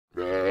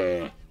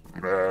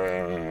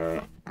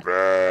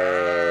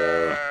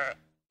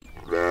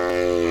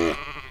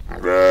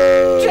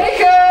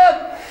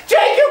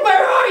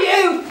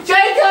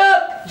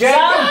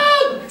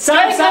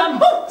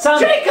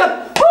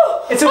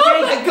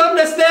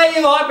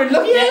been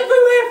looking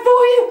everywhere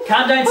for you.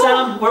 Calm down,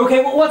 Sam. We're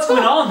okay. What's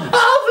going on? I've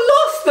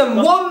lost them.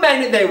 One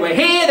minute they were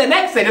here, the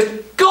next they're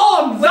just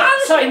gone,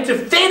 vanished into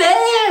thin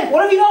air.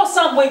 What have you lost,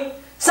 Sam? Wait,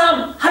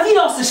 Sam, have you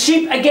lost the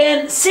sheep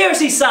again?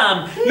 Seriously,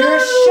 Sam, No. you're a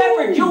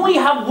shepherd. You only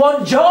have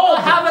one job.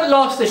 I haven't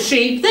lost the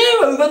sheep.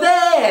 They're over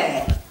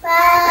there.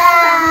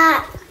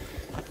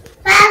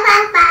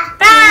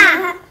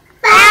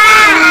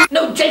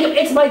 No, Jacob,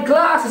 it's my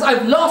glasses.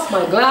 I've lost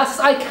my glasses.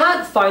 I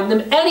can't find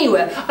them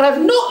anywhere. And I've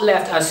not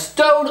left a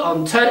stone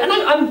unturned. And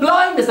I'm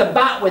blind as a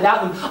bat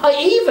without them. I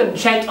even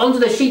checked under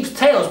the sheep's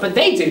tails, but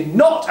they do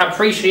not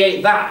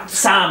appreciate that.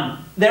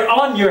 Sam, they're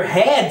on your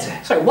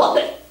head. Sorry,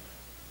 what?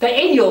 They're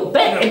in your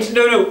bed?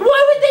 No.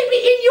 Why would they be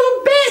in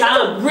your bed? Sam.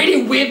 That's a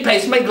really weird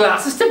place for my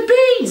glasses to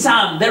be.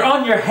 Sam, they're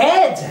on your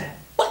head.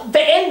 What?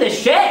 They're in the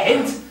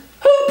shed?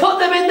 Who put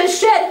them in the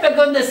shed, for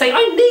goodness sake?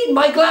 I need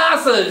my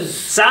glasses.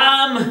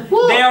 Sam,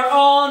 What? they're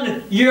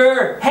on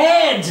your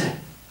head.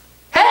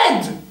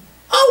 Head?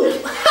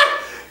 Oh,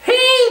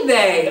 here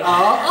they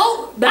are.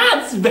 Oh,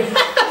 that's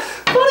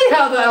funny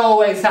how that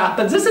always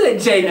happens, isn't it,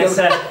 Jacob? It's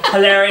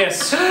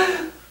hilarious.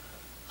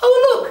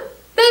 Oh, look,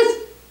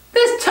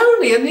 there's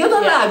Tony and the other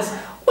lads.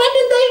 When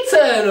did they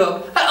turn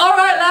up? All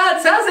right,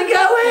 lads, how's it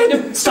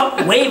going?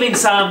 Stop waving,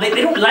 Sam. They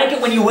don't like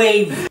it when you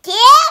wave. Give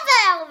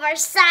it over,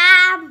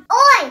 Sam.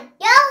 Oi,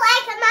 you're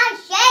like my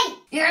shape.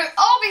 You're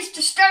always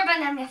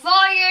disturbing him before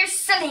you're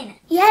silly.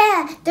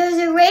 Yeah, there's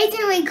a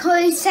reason we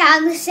call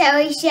Sam the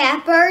silly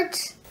shepherd.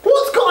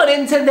 What's got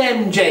into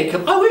them,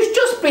 Jacob? I was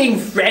just being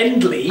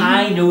friendly.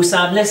 I know,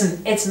 Sam.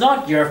 Listen, it's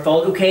not your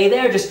fault, okay?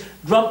 They're just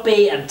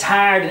grumpy and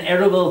tired and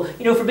irritable,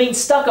 you know, for being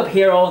stuck up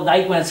here all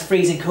night when it's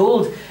freezing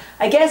cold.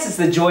 I guess it's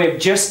the joy of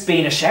just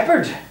being a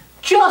shepherd.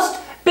 Just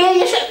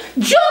being a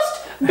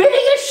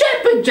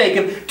shepherd,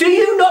 Jacob. Do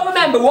you not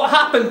remember what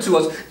happened to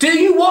us? Do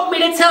you want me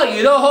to tell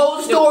you the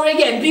whole story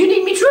again? Do you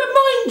need me to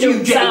remind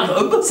you,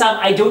 Jacob? Sam,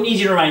 I don't need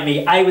you to remind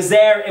me. I was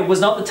there. It was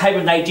not the type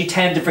of night you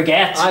tend to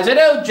forget. I don't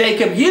know,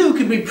 Jacob. You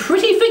can be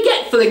pretty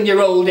forgetful in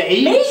your old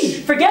age. Me?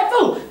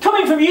 Forgetful?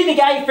 Coming from you, the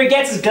guy who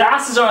forgets his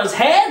glasses on his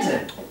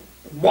head?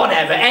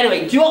 Whatever.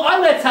 Anyway, do you want,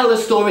 I'm going to tell the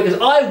story because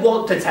I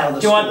want to tell the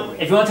story.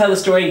 If you want to tell the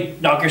story,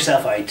 knock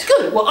yourself out.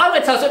 Good. Well, I'm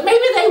going to tell the story.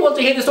 Maybe they want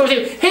to hear the story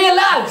too. Here,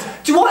 lads,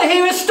 do you want to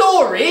hear a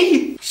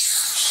story?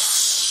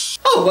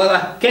 Oh, well,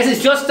 I guess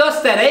it's just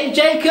us then, eh,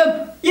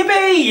 Jacob?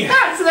 Yippee!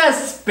 That's the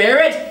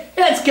spirit.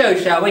 Let's go,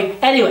 shall we?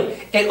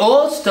 Anyway, it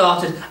all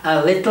started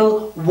a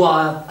little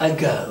while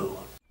ago.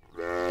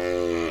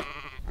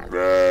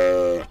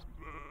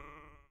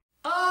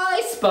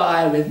 I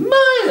spy with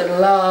my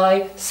little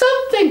eye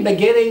something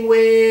beginning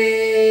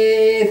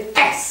with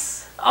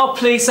S. Oh,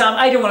 please, Sam,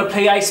 I don't want to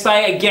play I Spy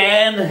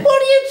again.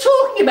 What are you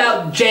talking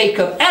about,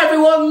 Jacob?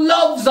 Everyone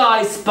loves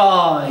I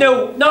Spy.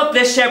 No, not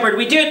this shepherd.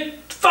 We do it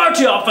far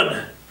too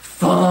often.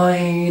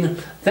 Fine.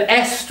 The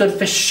S stood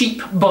for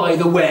sheep, by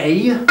the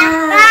way.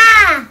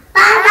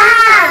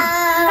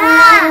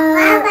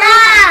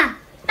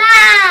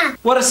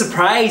 What a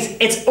surprise.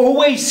 It's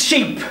always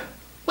sheep.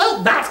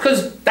 Well, that's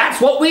because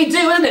that's what we do,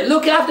 isn't it?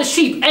 Look after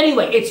sheep.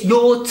 Anyway, it's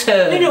your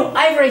turn. No,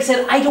 I've already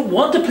said I don't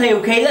want to play,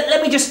 okay?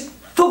 Let me just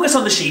focus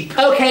on the sheep.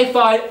 Okay,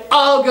 fine.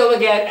 I'll go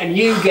again and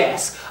you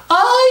guess.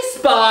 I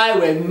spy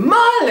with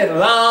my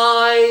little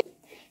eye.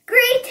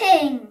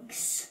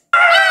 Greetings.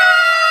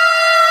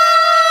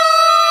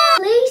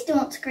 Please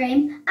don't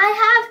scream.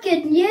 I have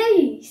good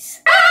news.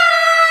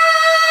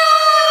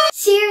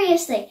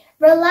 Seriously,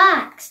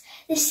 relax.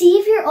 The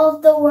Saviour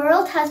of the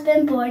world has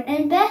been born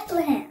in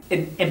Bethlehem.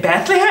 In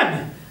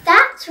Bethlehem?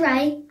 That's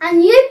right,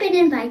 and you've been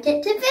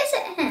invited to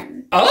visit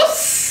him.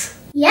 Us?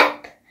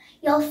 Yep,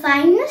 you'll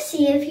find the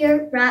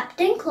Saviour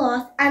wrapped in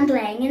cloth and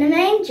laying in a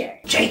manger.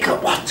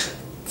 Jacob, what?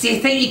 Do you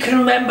think you can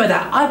remember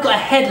that? I've got a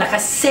head like a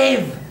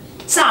sieve.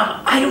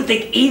 Sam, I don't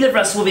think either of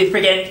us will be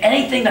forgetting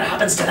anything that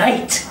happens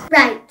tonight.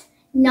 Right,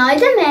 now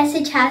the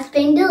message has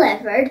been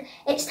delivered,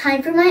 it's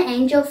time for my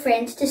angel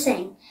friends to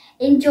sing.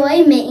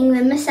 Enjoy meeting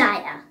the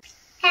Messiah.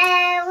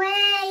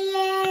 Away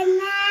in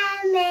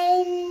a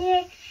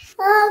manger,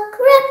 a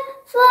crib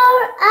for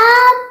a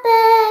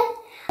bed.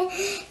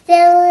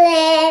 The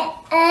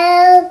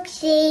little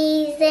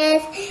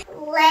Jesus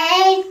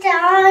laid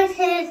down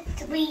his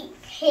sweet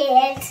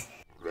head.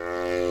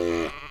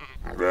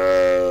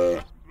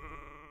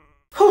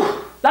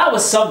 Whew. That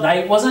was some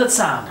night, wasn't it,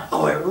 Sam?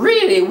 Oh, it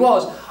really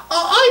was.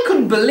 I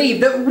couldn't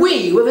believe that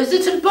we were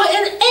visited by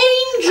an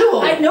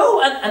angel. I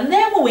know, and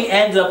then when we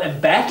ended up in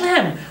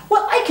Bethlehem,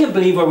 well, I couldn't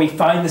believe where we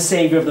found the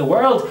Saviour of the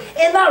world.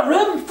 In that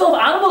room full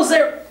of animals,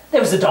 there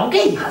was a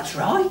donkey. That's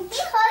right.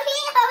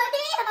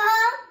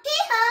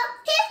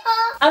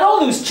 And all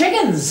those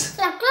chickens.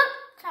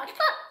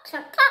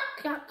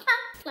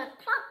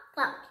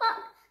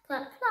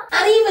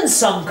 And even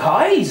some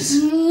cows.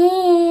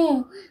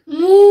 Moo,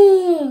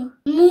 moo,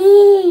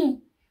 moo,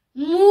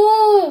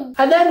 moo.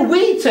 And then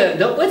we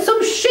turned up with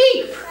some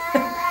sheep.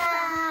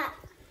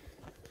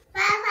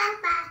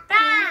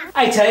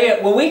 I tell you,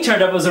 when we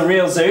turned up, it was a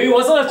real zoo,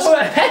 wasn't it? Or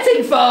a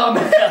petting farm.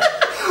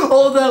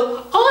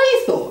 Although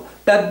I thought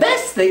the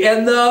best thing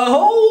in the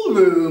whole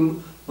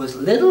room was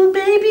little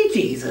baby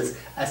Jesus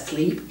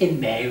asleep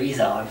in Mary's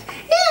arms.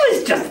 He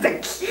was just the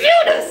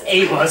cutest!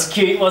 He was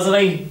cute,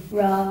 wasn't he?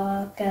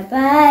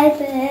 Rock-a-bye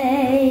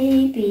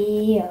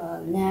baby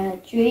on the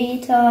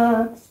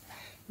treetops.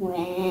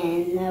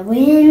 When the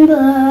wind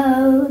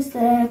blows,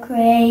 the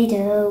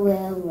cradle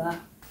will rock.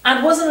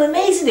 And wasn't it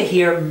amazing to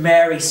hear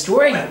Mary's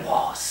story? It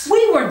was.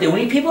 We weren't the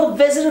only people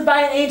visited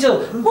by an angel.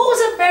 What was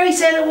it Mary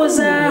said it was?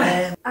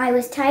 I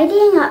was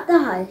tidying up the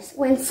house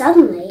when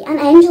suddenly an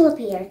angel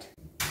appeared.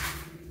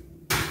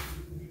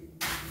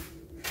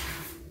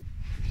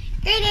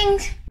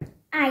 Greetings.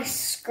 I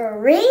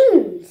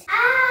screamed.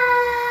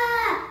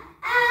 Ah!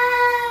 Ah!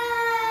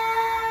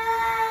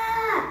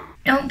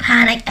 Don't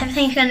panic.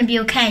 Everything's going to be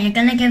okay. You're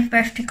going to give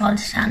birth to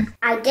God's son.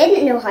 I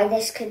didn't know how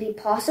this could be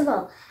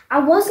possible. I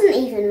wasn't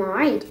even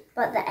married,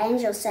 but the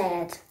angel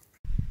said.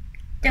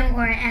 Don't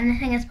worry.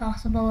 Anything is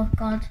possible with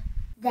God.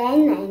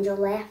 Then the angel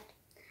left.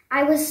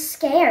 I was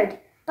scared,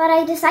 but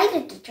I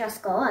decided to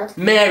trust God.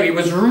 Mary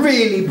was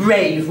really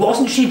brave,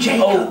 wasn't she,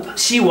 Jacob? Oh,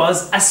 she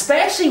was,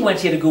 especially when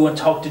she had to go and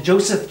talk to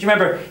Joseph. Do you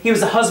remember? He was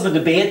the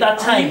husband-to-be at that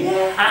time. Oh,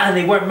 yeah. And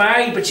they weren't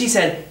married, but she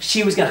said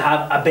she was going to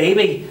have a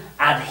baby.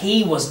 And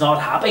he was not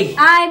happy.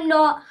 I'm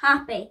not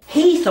happy.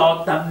 He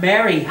thought that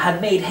Mary had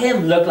made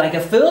him look like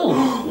a fool.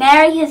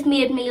 Mary has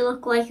made me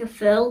look like a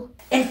fool.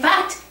 In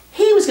fact,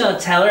 he was going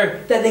to tell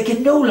her that they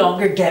could no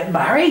longer get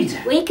married.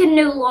 We can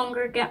no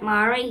longer get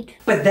married.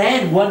 But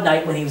then one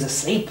night when he was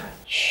asleep,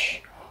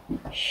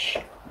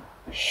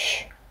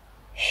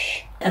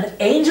 an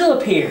angel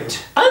appeared.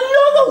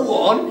 Another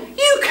one?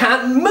 You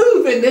can't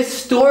move in this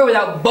story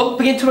without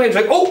bumping into an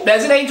angel. Like, oh,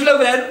 there's an angel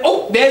over there.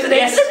 Oh, there's an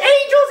angel. Yes. There's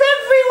angels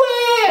everywhere.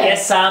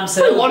 Yes, Sam, There's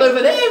settle, one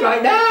over there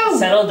right now.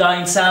 settle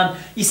down, Sam.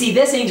 You see,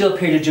 this angel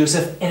appeared to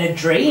Joseph in a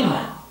dream.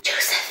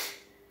 Joseph!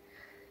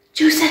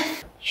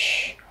 Joseph!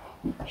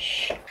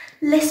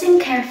 Listen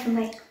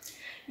carefully.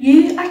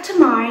 You are to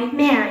marry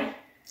Mary.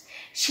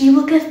 She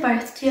will give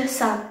birth to a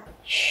son.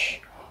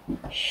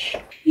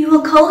 You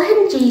will call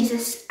him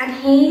Jesus, and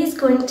he is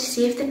going to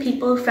save the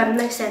people from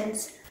their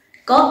sins.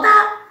 Got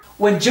that?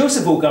 When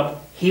Joseph woke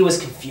up, he was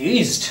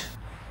confused.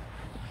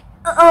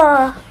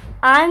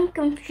 I'm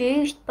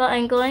confused, but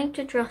I'm going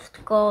to trust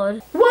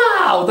God.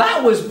 Wow,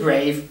 that was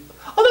brave.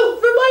 Although,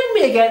 remind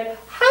me again,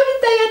 how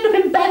did they end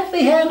up in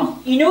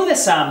Bethlehem? You know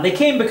this, Sam. They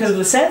came because of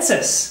the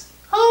census.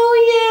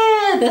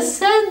 Oh yeah, the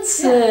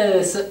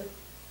census.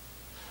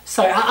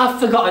 Sorry,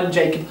 I've forgotten,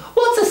 Jacob.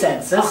 What's a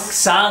census? Oh,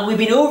 Sam, we've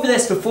been over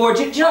this before.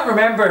 Do you not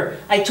remember?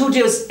 I told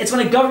you it's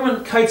when a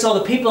government counts all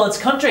the people in its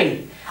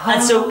country.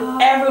 And so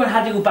everyone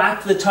had to go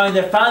back to the town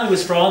their family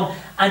was from.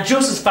 And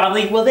Joseph's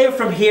family, well, they were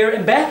from here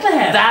in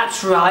Bethlehem.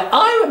 That's right,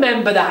 I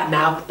remember that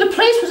now. The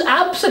place was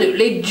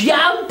absolutely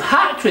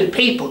jam-packed with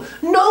people.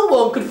 No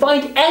one could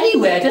find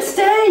anywhere to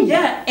stay.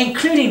 Yeah,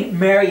 including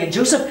Mary and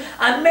Joseph.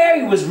 And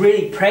Mary was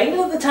really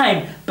pregnant at the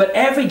time. But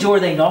every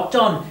door they knocked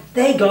on,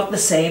 they got the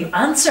same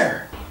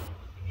answer.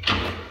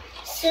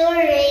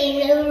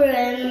 Sorry, no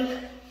room.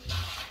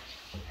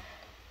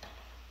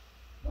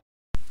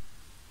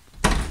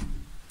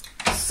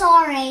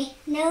 Sorry,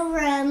 no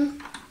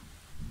room.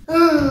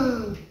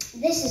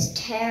 This is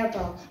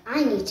terrible.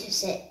 I need to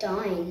sit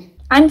down.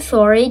 I'm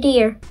sorry,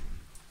 dear.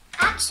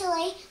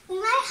 Actually, we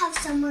might have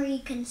somewhere you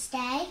can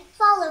stay.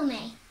 Follow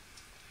me.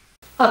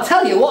 I'll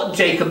tell you what,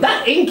 Jacob,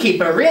 that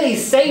innkeeper really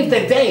saved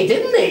the day,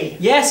 didn't he?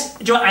 Yes,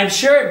 do you know, I'm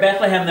sure at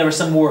Bethlehem there were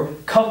some more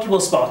comfortable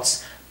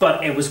spots.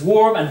 But it was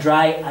warm and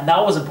dry, and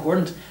that was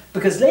important.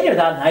 Because later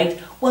that night,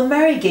 well,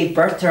 Mary gave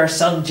birth to her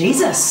son,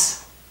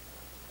 Jesus.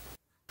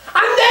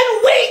 And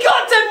then we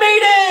got to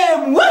meet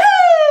him!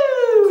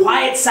 Woohoo!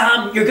 Quiet,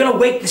 Sam. You're going to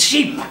wake the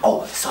sheep.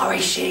 Oh, sorry,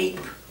 sheep.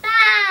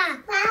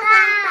 Ba, ba,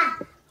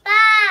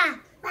 ba,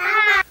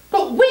 ba.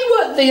 But we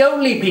weren't the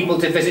only people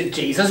to visit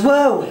Jesus,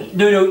 were we?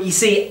 No, you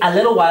see, a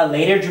little while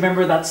later, do you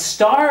remember that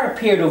star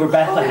appeared over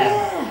Bethlehem?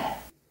 Oh, yeah.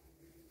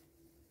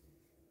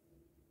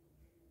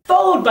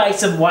 Followed by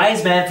some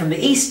wise men from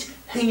the east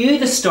who knew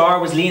the star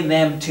was leading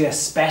them to a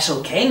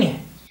special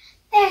king.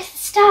 There's the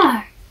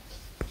star.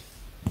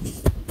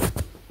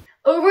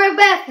 Over at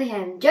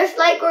Bethlehem, just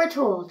like we're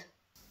told.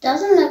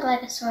 Doesn't look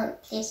like a sort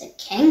of place a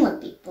king would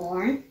be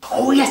born.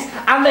 Oh, yes,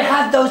 and they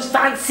had those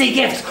fancy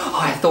gifts. Oh,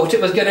 I thought it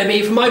was going to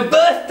be for my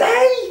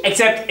birthday.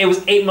 Except it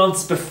was 8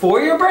 months before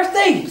your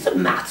birthday. Doesn't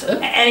matter.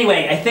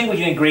 Anyway, I think we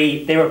can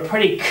agree they were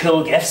pretty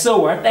cool gifts, though,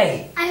 weren't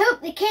they? I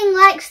hope the king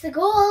likes the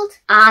gold.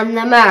 And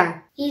the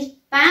myrrh. He's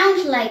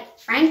bound like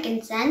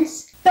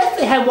frankincense.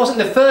 Bethlehem wasn't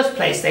the first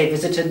place they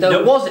visited, though,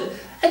 Nope. was it?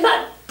 In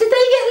fact, did they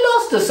get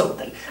lost or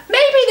something?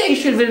 Maybe they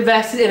should have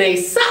invested in a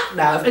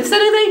sat-nav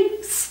instead of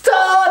a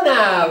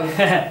star-nav.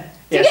 Yes.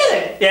 Do you get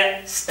it?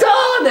 Yeah.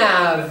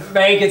 Star-nav.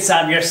 Very good,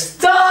 Sam. You're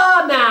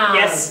Star-nav.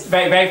 Yes,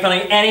 very, very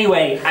funny.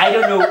 Anyway, I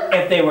don't know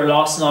if they were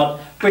lost or not,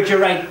 but you're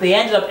right. They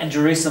ended up in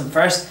Jerusalem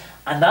first,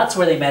 and that's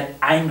where they met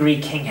angry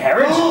King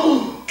Herod,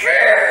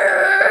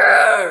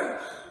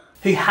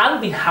 who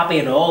hadn't been happy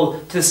at all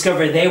to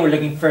discover they were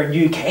looking for a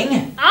new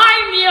king.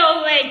 I'm the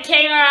only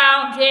king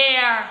around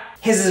here.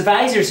 His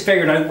advisors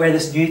figured out where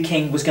this new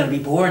king was going to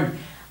be born,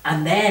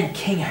 and then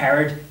King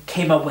Herod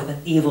came up with an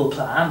evil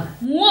plan.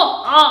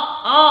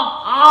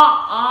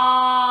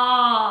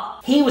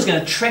 He was going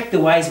to trick the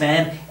wise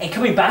men in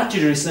coming back to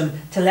Jerusalem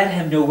to let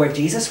him know where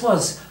Jesus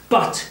was.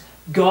 But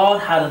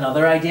God had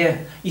another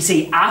idea. You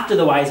see, after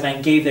the wise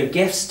men gave their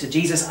gifts to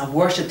Jesus and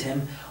worshipped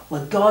him,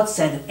 well, God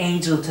sent an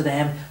angel to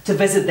them to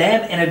visit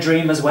them in a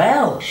dream as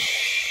well.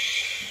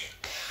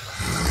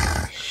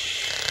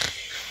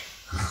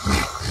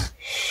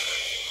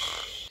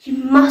 You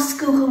must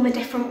go home a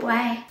different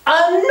way.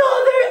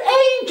 Another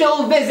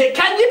angel visit!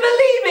 Can you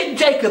believe it,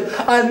 Jacob?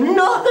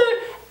 Another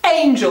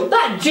angel!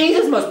 That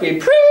Jesus must be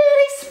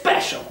pretty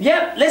special.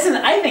 Yep, listen,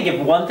 I think if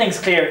one thing's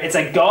clear, it's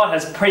that God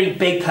has pretty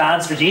big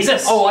plans for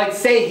Jesus. Oh, I'd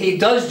say he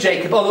does,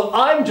 Jacob, although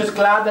I'm just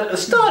glad that at the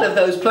start of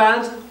those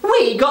plans,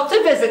 we got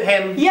to visit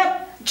him.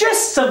 Yep,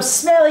 just some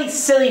smelly,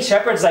 silly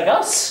shepherds like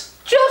us.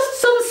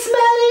 Just some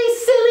smelly,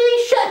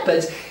 silly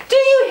shepherds. Do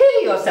you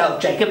hear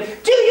yourself, Jacob?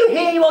 Do you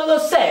hear what you're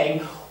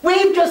saying?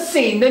 We've just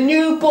seen the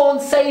newborn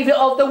saviour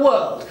of the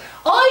world.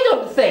 I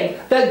don't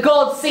think that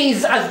God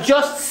sees us as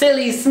just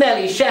silly,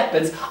 smelly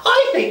shepherds.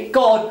 I think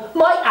God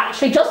might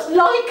actually just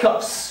like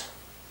us.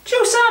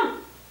 Joe Sam,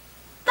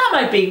 that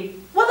might be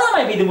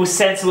the most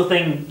sensible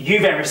thing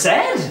you've ever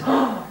said.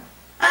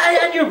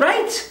 And you're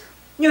right.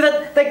 You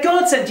know, that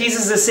God sent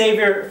Jesus as a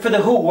saviour for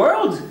the whole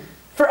world.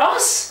 For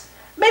us.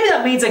 Maybe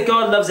that means that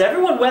God loves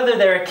everyone, whether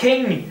they're a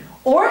king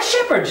or a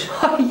shepherd.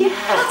 Yeah.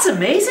 That's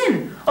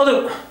amazing.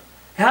 Although, it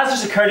has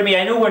just occurred to me,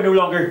 I know we're no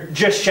longer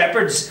just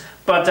shepherds,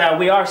 but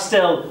we are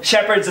still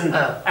shepherds, and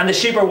the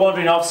sheep are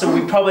wandering off, so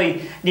we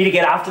probably need to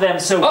get after them.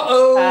 So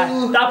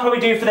that'll probably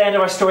do for the end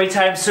of our story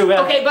time. So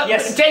okay, but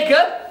yes.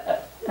 Jacob,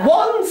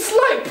 one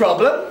slight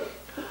problem.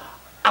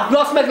 I've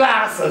lost my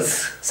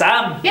glasses.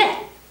 Sam, Yeah.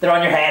 they're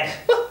on your head.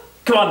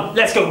 Come on,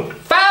 let's go.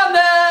 Found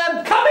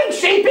them! Come